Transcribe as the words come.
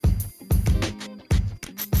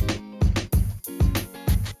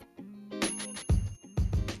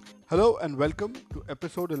Hello and welcome to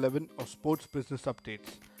episode 11 of Sports Business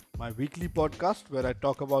Updates, my weekly podcast where I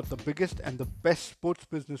talk about the biggest and the best sports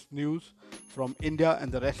business news from India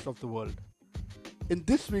and the rest of the world. In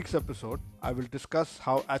this week's episode, I will discuss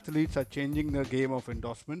how athletes are changing their game of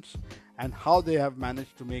endorsements and how they have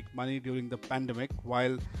managed to make money during the pandemic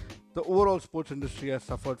while the overall sports industry has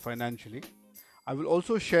suffered financially. I will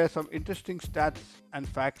also share some interesting stats and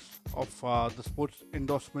facts of the sports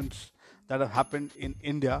endorsements that have happened in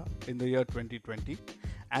India in the year 2020.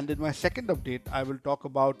 And in my second update, I will talk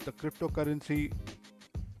about the cryptocurrency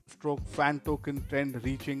stroke fan token trend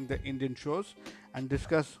reaching the Indian shores and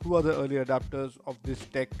discuss who are the early adapters of this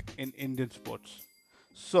tech in Indian sports.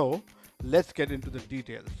 So, let's get into the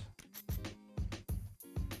details.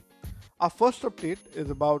 Our first update is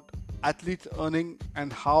about athletes earning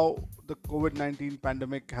and how the COVID 19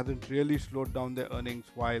 pandemic hasn't really slowed down their earnings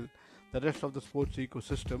while the rest of the sports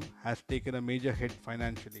ecosystem has taken a major hit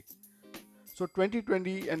financially. So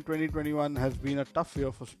 2020 and 2021 has been a tough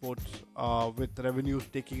year for sports with revenues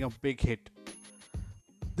taking a big hit.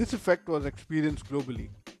 This effect was experienced globally.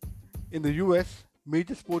 In the US,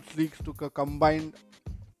 major sports leagues took a combined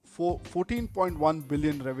 14.1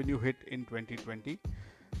 billion revenue hit in 2020,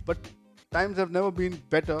 but times have never been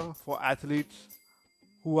better for athletes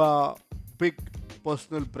who are big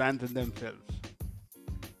personal brands in themselves.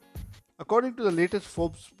 According to the latest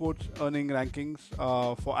Forbes Sports earning rankings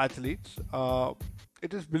for athletes,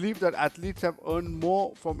 it is believed that athletes have earned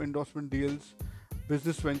more from endorsement deals,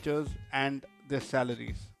 business ventures, and their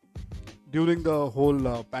salaries during the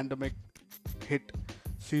whole pandemic hit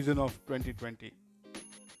season of 2020.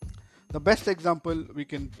 The best example we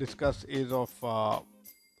can discuss is of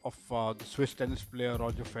the Swiss tennis player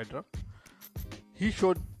Roger Federer. He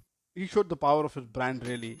showed he showed the power of his brand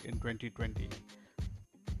really in 2020.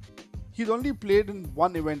 He's only played in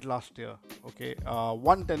one event last year, okay,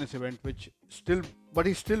 one tennis event, but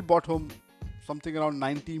he still brought home something around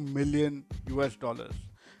 90 million US dollars,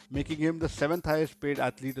 making him the seventh highest paid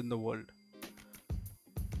athlete in the world.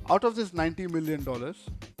 Out of this 90 million dollars,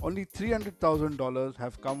 only $300,000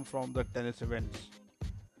 have come from the tennis events.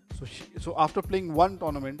 So after playing one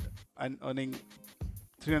tournament and earning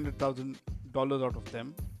 $300,000 out of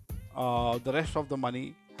them, the rest of the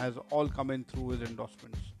money has all come in through his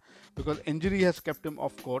endorsements. Because injury has kept him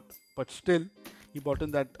off court, but still he bought in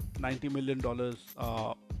that $90 million,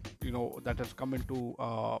 that has come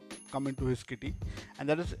into his kitty, and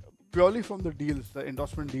that is purely from the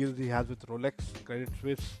endorsement deals he has with Rolex, Credit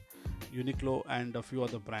Suisse, Uniqlo, and a few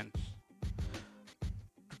other brands.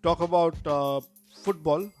 To talk about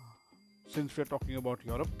football, since we're talking about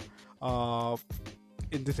Europe, uh,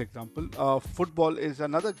 in this example, football is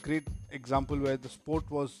another great example where the sport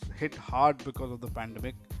was hit hard because of the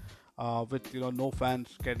pandemic, with no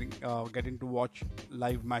fans getting to watch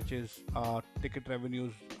live matches. Ticket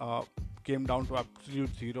revenues came down to absolute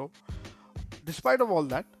zero. Despite of all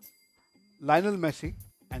that, Lionel Messi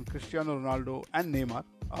and Cristiano Ronaldo and Neymar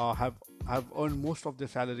have earned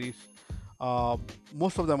uh,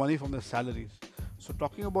 most of their money from their salaries. So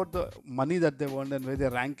talking about the money that they've earned and where they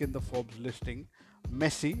rank in the Forbes listing,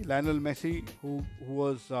 Lionel Messi, who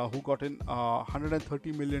got in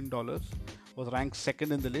 $130 million, was ranked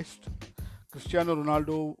second in the list. Cristiano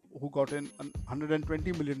Ronaldo, who got in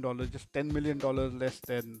 $120 million, just $10 million less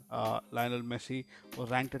than Lionel Messi, was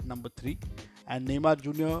ranked at number three, and Neymar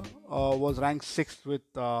Jr. Was ranked sixth with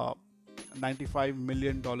 $95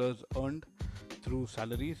 million earned through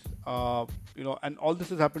salaries. And all this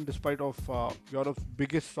has happened despite of Europe's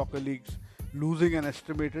biggest soccer leagues losing an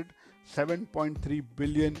estimated 7.3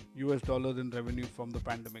 billion US dollars in revenue from the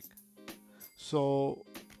pandemic. So,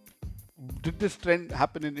 did this trend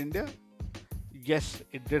happen in India? Yes,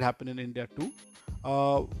 it did happen in India too.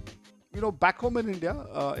 Uh, Back home in India,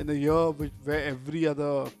 in a year where every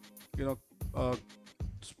other, you know, uh,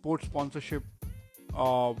 sports sponsorship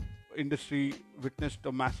uh, industry witnessed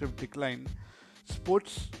a massive decline,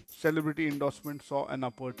 sports celebrity endorsements saw an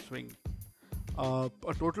upward swing. A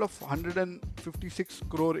total of 156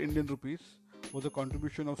 crore Indian rupees was the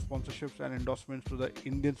contribution of sponsorships and endorsements to the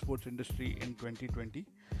Indian sports industry in 2020.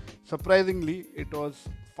 Surprisingly, it was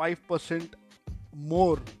 5%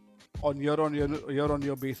 more on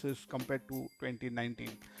year basis compared to 2019.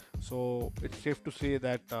 So it's safe to say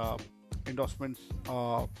that endorsements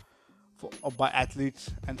by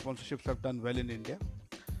athletes and sponsorships have done well in India.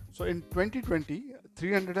 So in 2020,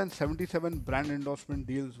 377 brand endorsement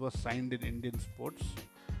deals were signed in Indian sports.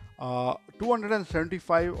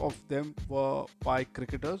 275 of them were by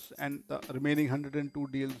cricketers, and the remaining 102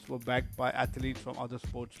 deals were backed by athletes from other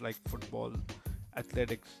sports like football,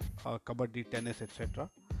 athletics, kabaddi, tennis, etc.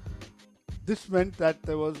 This meant that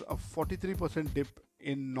there was a 43% dip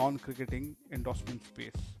in non-cricketing endorsement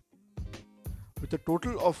space. With a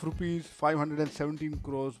total of rupees 517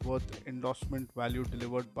 crores worth endorsement value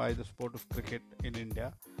delivered by the sport of cricket in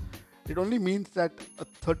India, it only means that a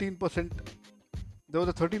 13% there was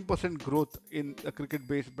a 13% growth in the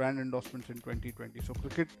cricket-based brand endorsements in 2020. So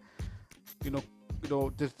cricket, you know,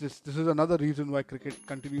 this is another reason why cricket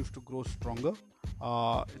continues to grow stronger.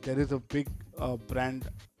 There is a big brand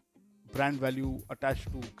value attached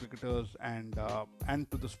to cricketers and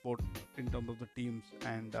to the sport in terms of the teams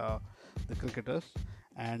and the cricketers,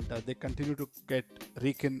 and they continue to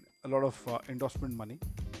rake in a lot of endorsement money.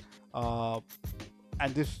 Uh,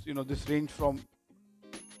 and this range from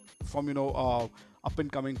up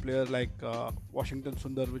and coming players like Washington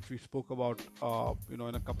Sundar, which we spoke about in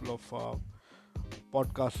a couple of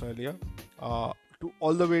podcasts earlier, to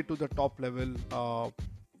all the way to the top level.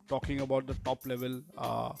 Talking about the top level,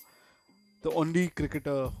 the only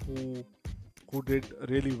cricketer who did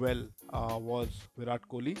really well was Virat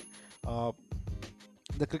Kohli. Uh,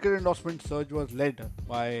 the cricket endorsement surge was led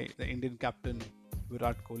by the Indian captain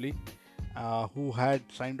Virat Kohli, who had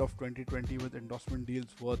signed off 2020 with endorsement deals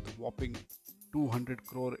worth whopping 200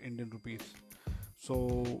 crore Indian rupees.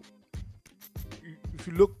 So, if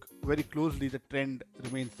you look very closely, the trend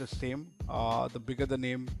remains the same. The bigger the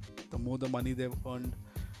name, the more the money they've earned,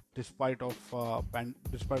 despite of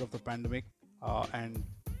the pandemic. And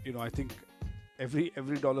I think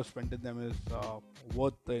every dollar spent in them is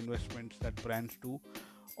worth the investments that brands do,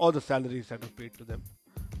 or the salaries that are paid to them.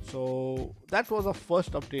 So that was our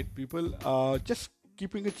first update, people. Just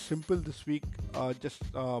keeping it simple this week. Just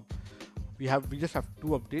we just have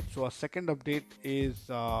two updates. So our second update is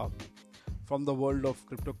from the world of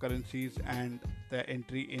cryptocurrencies and their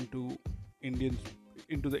entry Indians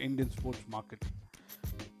into the Indian sports market.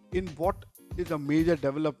 In what is a major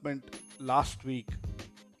development last week,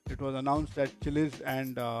 it was announced that Chiliz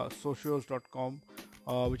and Socios.com,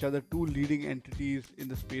 which are the two leading entities in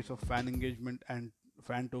the space of fan engagement and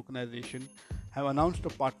fan tokenization, have announced a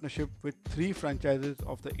partnership with three franchises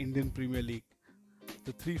of the Indian Premier League.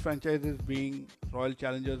 The three franchises being Royal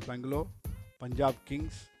Challengers Bangalore, Punjab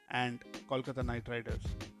Kings, and Kolkata Knight Riders.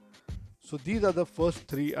 So these are the first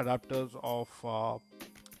three adapters of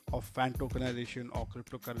fan tokenization or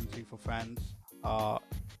cryptocurrency for fans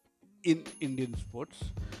in Indian sports.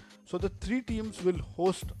 So the three teams will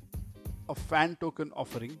host a fan token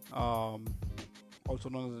offering, also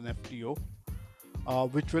known as an FTO,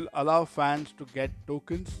 which will allow fans to get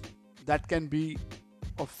tokens that can be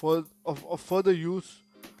of further use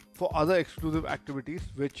for other exclusive activities,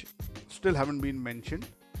 which still haven't been mentioned.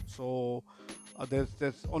 So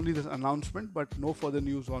there's only this announcement, but no further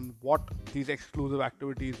news on what these exclusive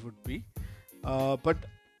activities would be. But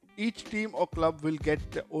each team or club will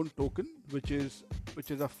get their own token, which is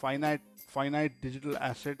a finite digital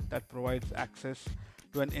asset that provides access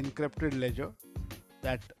to an encrypted ledger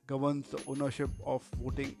that governs the ownership of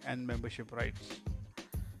voting and membership rights.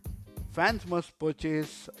 Fans must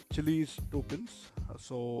purchase Chiliz tokens.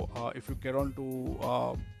 So if you get onto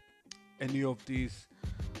any of these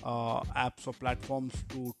apps or platforms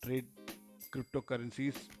to trade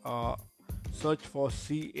cryptocurrencies, search for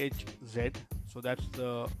CHZ. So that's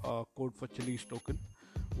the code for Chiliz token.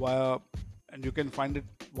 And you can find it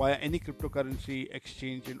via any cryptocurrency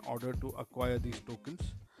exchange in order to acquire these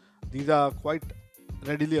tokens. These are quite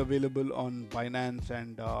readily available on Binance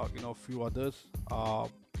and a few others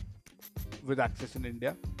with access in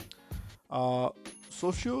India.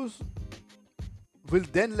 Socios will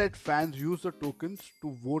then let fans use the tokens to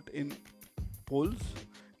vote in polls,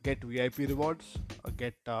 get VIP rewards,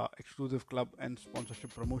 get exclusive club and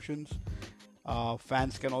sponsorship promotions.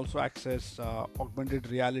 Fans can also access augmented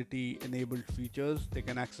reality enabled features. They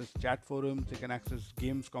can access chat forums, they can access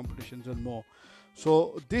games, competitions, and more.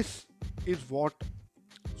 So this is what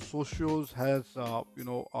Socios has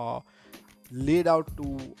laid out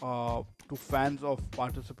to fans of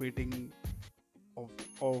participating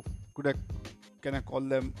of can I call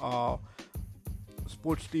them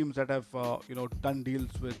sports teams that have done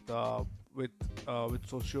deals with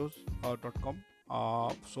Socios.com.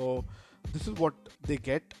 So this is what they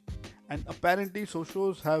get, and apparently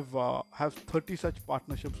Socios have 30 such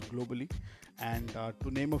partnerships globally, and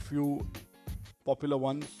to name a few popular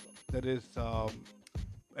ones, there is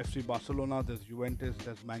FC Barcelona, there's Juventus,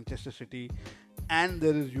 there's Manchester City, and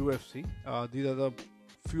there is UFC. These are the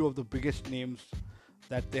few of the biggest names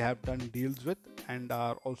that they have done deals with and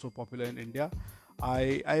are also popular in India.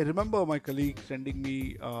 I remember my colleague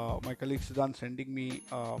Siddhant sending me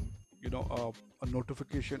a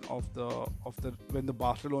notification of the when the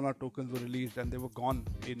Barcelona tokens were released, and they were gone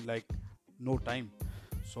in like no time.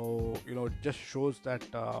 So it just shows that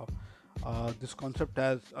this concept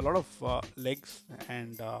has a lot of legs,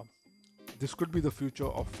 and this could be the future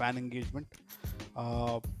of fan engagement.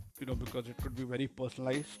 Uh, because it could be very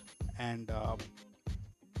personalized, and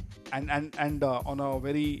on a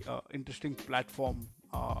very interesting platform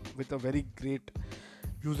with a very great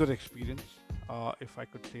user experience, if I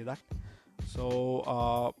could say that.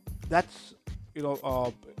 So that's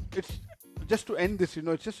it's just to end this.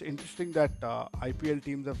 It's just interesting that IPL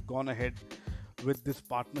teams have gone ahead with this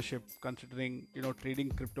partnership, considering trading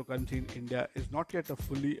cryptocurrency in India is not yet a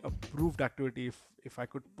fully approved activity. If I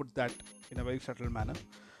could put that in a very subtle manner.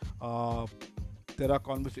 Uh, there are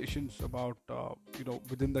conversations about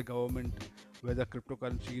within the government whether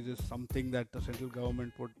cryptocurrencies is something that the central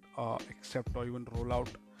government would accept or even roll out.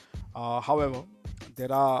 However,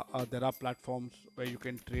 there are platforms where you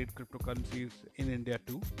can trade cryptocurrencies in India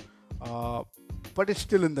too, uh, but it's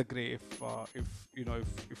still in the gray.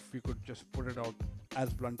 If we could just put it out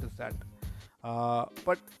as blunt as that.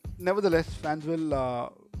 But nevertheless, fans will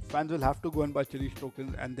have to go and buy Cherish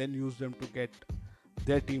tokens and then use them to get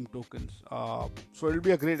their team tokens. So it'll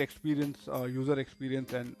be a great experience, user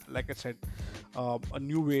experience, and like I said, a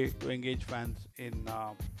new way to engage fans in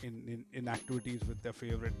activities with their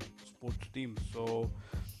favorite sports teams.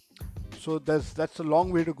 So that's a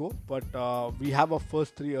long way to go, but we have our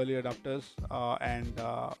first three early adopters, and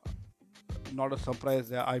not a surprise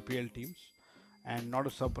they're IPL teams, and not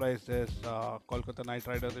a surprise there's Kolkata Knight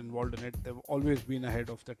Riders involved in it. They've always been ahead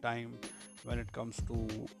of the time when it comes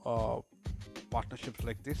to partnerships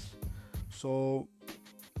like this. So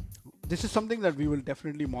this is something that we will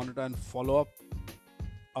definitely monitor and follow up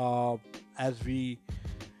uh, as we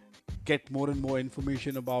get more and more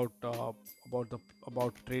information about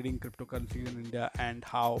trading cryptocurrencies in India and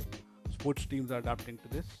how sports teams are adapting to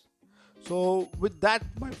this. So with that,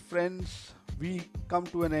 my friends, we come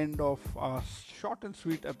to an end of our short and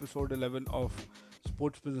sweet episode 11 of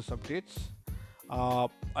Sports Business Updates.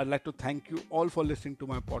 I'd like to thank you all for listening to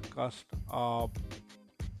my podcast.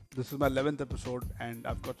 This is my 11th episode, and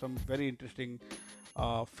I've got some very interesting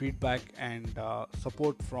feedback and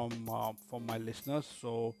support from my listeners.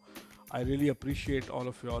 So I really appreciate all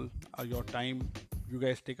of y'all, your time. You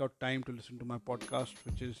guys take out time to listen to my podcast,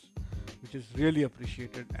 which is really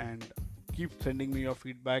appreciated. And keep sending me your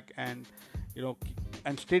feedback, and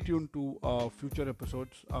and stay tuned to future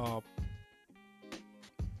episodes.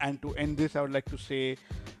 And to end this, I would like to say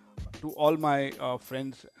to all my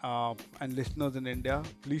friends and listeners in India,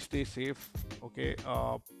 please stay safe. Okay,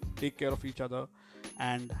 take care of each other,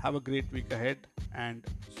 and have a great week ahead. And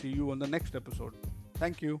see you on the next episode.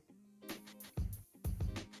 Thank you.